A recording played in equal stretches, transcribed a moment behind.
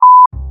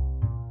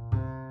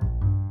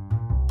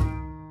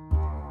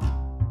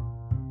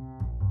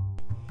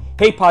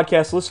Hey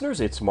podcast listeners,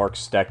 it's Mark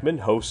Steckman,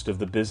 host of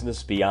the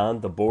Business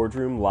Beyond the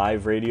Boardroom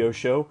live radio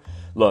show.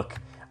 Look,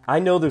 I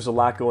know there's a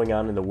lot going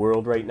on in the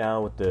world right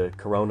now with the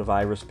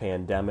coronavirus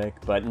pandemic,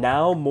 but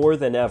now more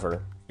than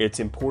ever, it's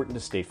important to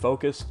stay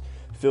focused,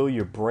 fill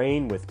your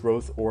brain with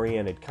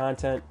growth-oriented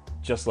content,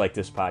 just like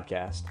this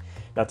podcast.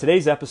 Now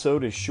today's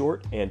episode is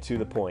short and to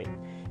the point.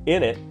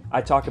 In it,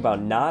 I talk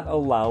about not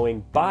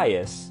allowing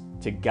bias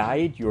to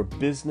guide your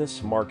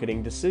business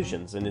marketing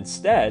decisions and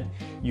instead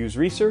use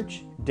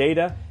research,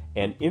 data,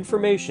 and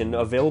information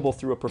available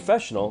through a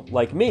professional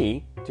like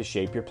me to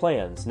shape your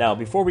plans. Now,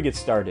 before we get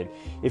started,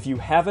 if you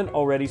haven't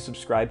already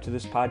subscribed to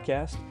this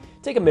podcast,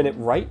 take a minute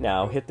right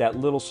now, hit that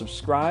little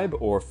subscribe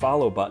or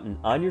follow button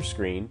on your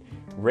screen,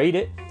 rate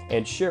it,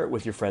 and share it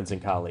with your friends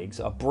and colleagues.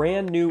 A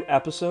brand new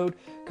episode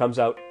comes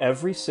out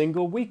every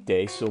single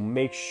weekday, so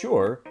make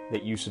sure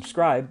that you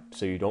subscribe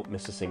so you don't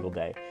miss a single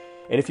day.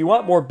 And if you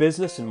want more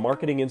business and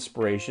marketing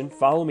inspiration,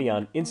 follow me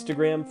on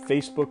Instagram,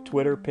 Facebook,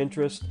 Twitter,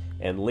 Pinterest,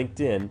 and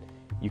LinkedIn.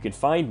 You can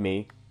find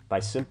me by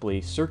simply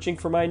searching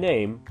for my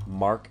name,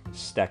 Mark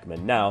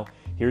Steckman. Now,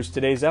 here's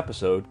today's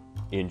episode.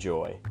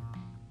 Enjoy.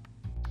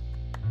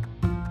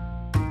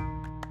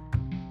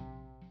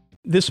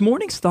 This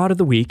morning's thought of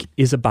the week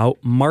is about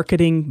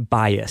marketing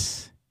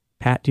bias.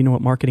 Pat, do you know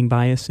what marketing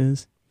bias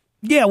is?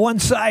 Yeah,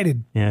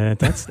 one-sided. Yeah,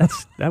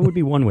 that would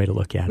be one way to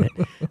look at it.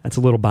 That's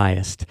a little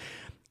biased.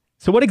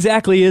 So what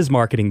exactly is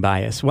marketing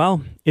bias?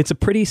 Well, it's a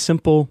pretty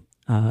simple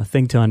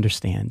thing to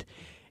understand.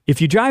 If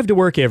you drive to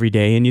work every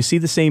day and you see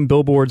the same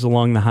billboards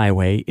along the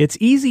highway, it's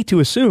easy to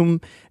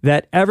assume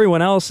that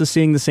everyone else is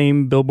seeing the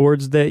same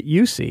billboards that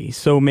you see.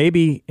 So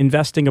maybe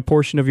investing a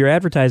portion of your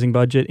advertising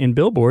budget in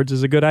billboards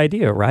is a good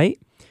idea, right?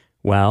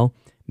 Well,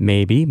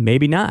 maybe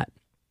not.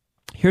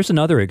 Here's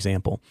another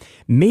example.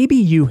 Maybe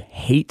you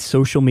hate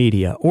social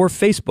media or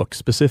Facebook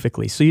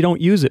specifically, so you don't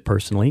use it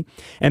personally.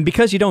 And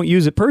because you don't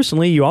use it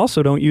personally, you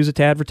also don't use it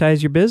to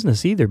advertise your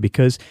business either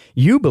because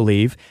you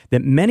believe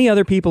that many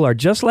other people are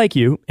just like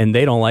you and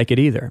they don't like it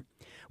either.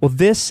 Well,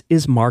 this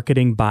is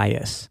marketing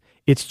bias.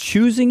 It's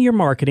choosing your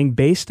marketing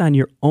based on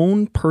your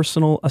own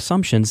personal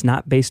assumptions,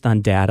 not based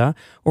on data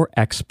or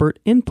expert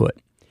input.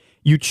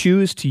 You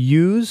choose to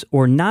use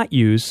or not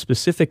use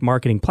specific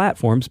marketing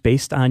platforms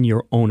based on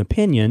your own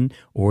opinion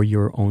or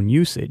your own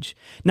usage.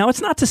 Now,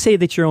 it's not to say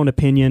that your own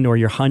opinion or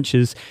your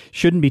hunches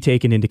shouldn't be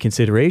taken into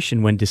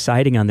consideration when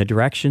deciding on the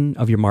direction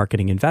of your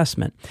marketing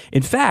investment.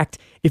 In fact,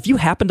 if you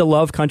happen to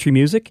love country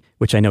music,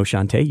 which I know,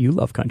 Shantae, you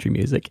love country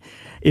music.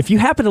 If you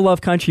happen to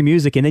love country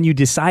music and then you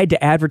decide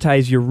to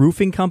advertise your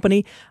roofing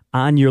company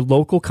on your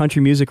local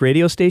country music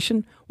radio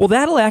station, well,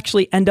 that'll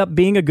actually end up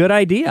being a good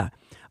idea.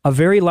 A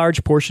very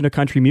large portion of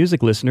country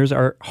music listeners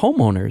are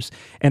homeowners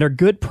and are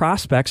good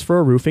prospects for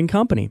a roofing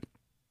company.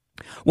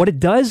 What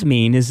it does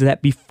mean is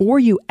that before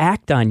you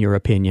act on your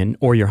opinion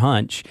or your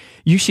hunch,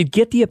 you should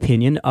get the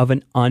opinion of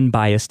an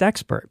unbiased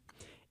expert.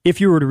 If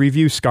you were to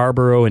review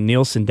Scarborough and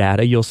Nielsen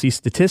data, you'll see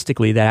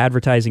statistically that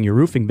advertising your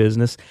roofing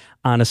business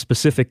on a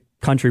specific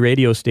country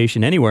radio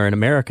station anywhere in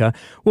America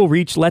will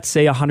reach, let's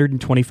say,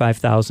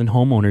 125,000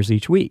 homeowners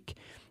each week.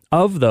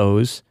 Of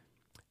those,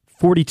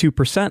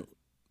 42%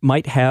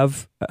 might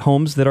have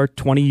homes that are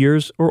 20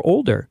 years or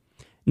older.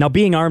 Now,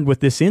 being armed with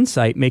this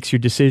insight makes your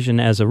decision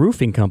as a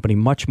roofing company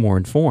much more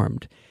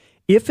informed.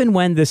 If and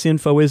when this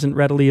info isn't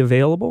readily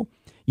available,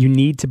 you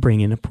need to bring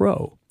in a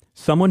pro,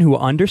 someone who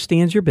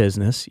understands your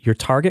business, your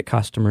target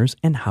customers,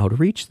 and how to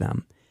reach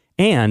them,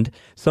 and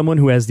someone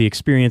who has the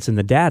experience and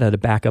the data to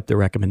back up their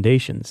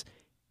recommendations.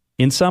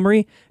 In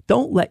summary,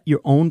 don't let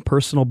your own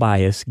personal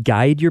bias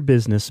guide your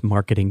business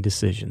marketing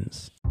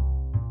decisions.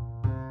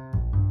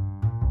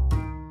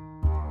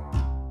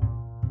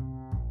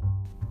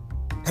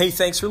 Hey,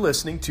 thanks for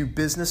listening to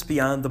Business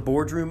Beyond the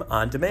Boardroom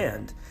On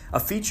Demand, a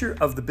feature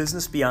of the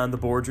Business Beyond the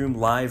Boardroom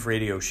live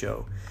radio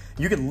show.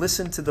 You can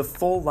listen to the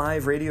full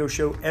live radio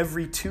show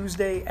every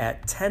Tuesday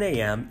at 10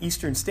 a.m.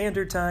 Eastern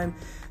Standard Time.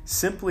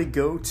 Simply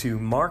go to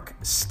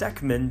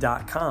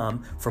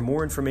marksteckman.com for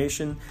more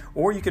information,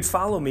 or you could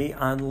follow me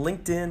on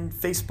LinkedIn,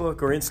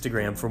 Facebook, or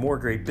Instagram for more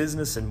great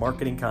business and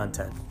marketing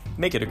content.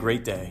 Make it a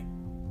great day.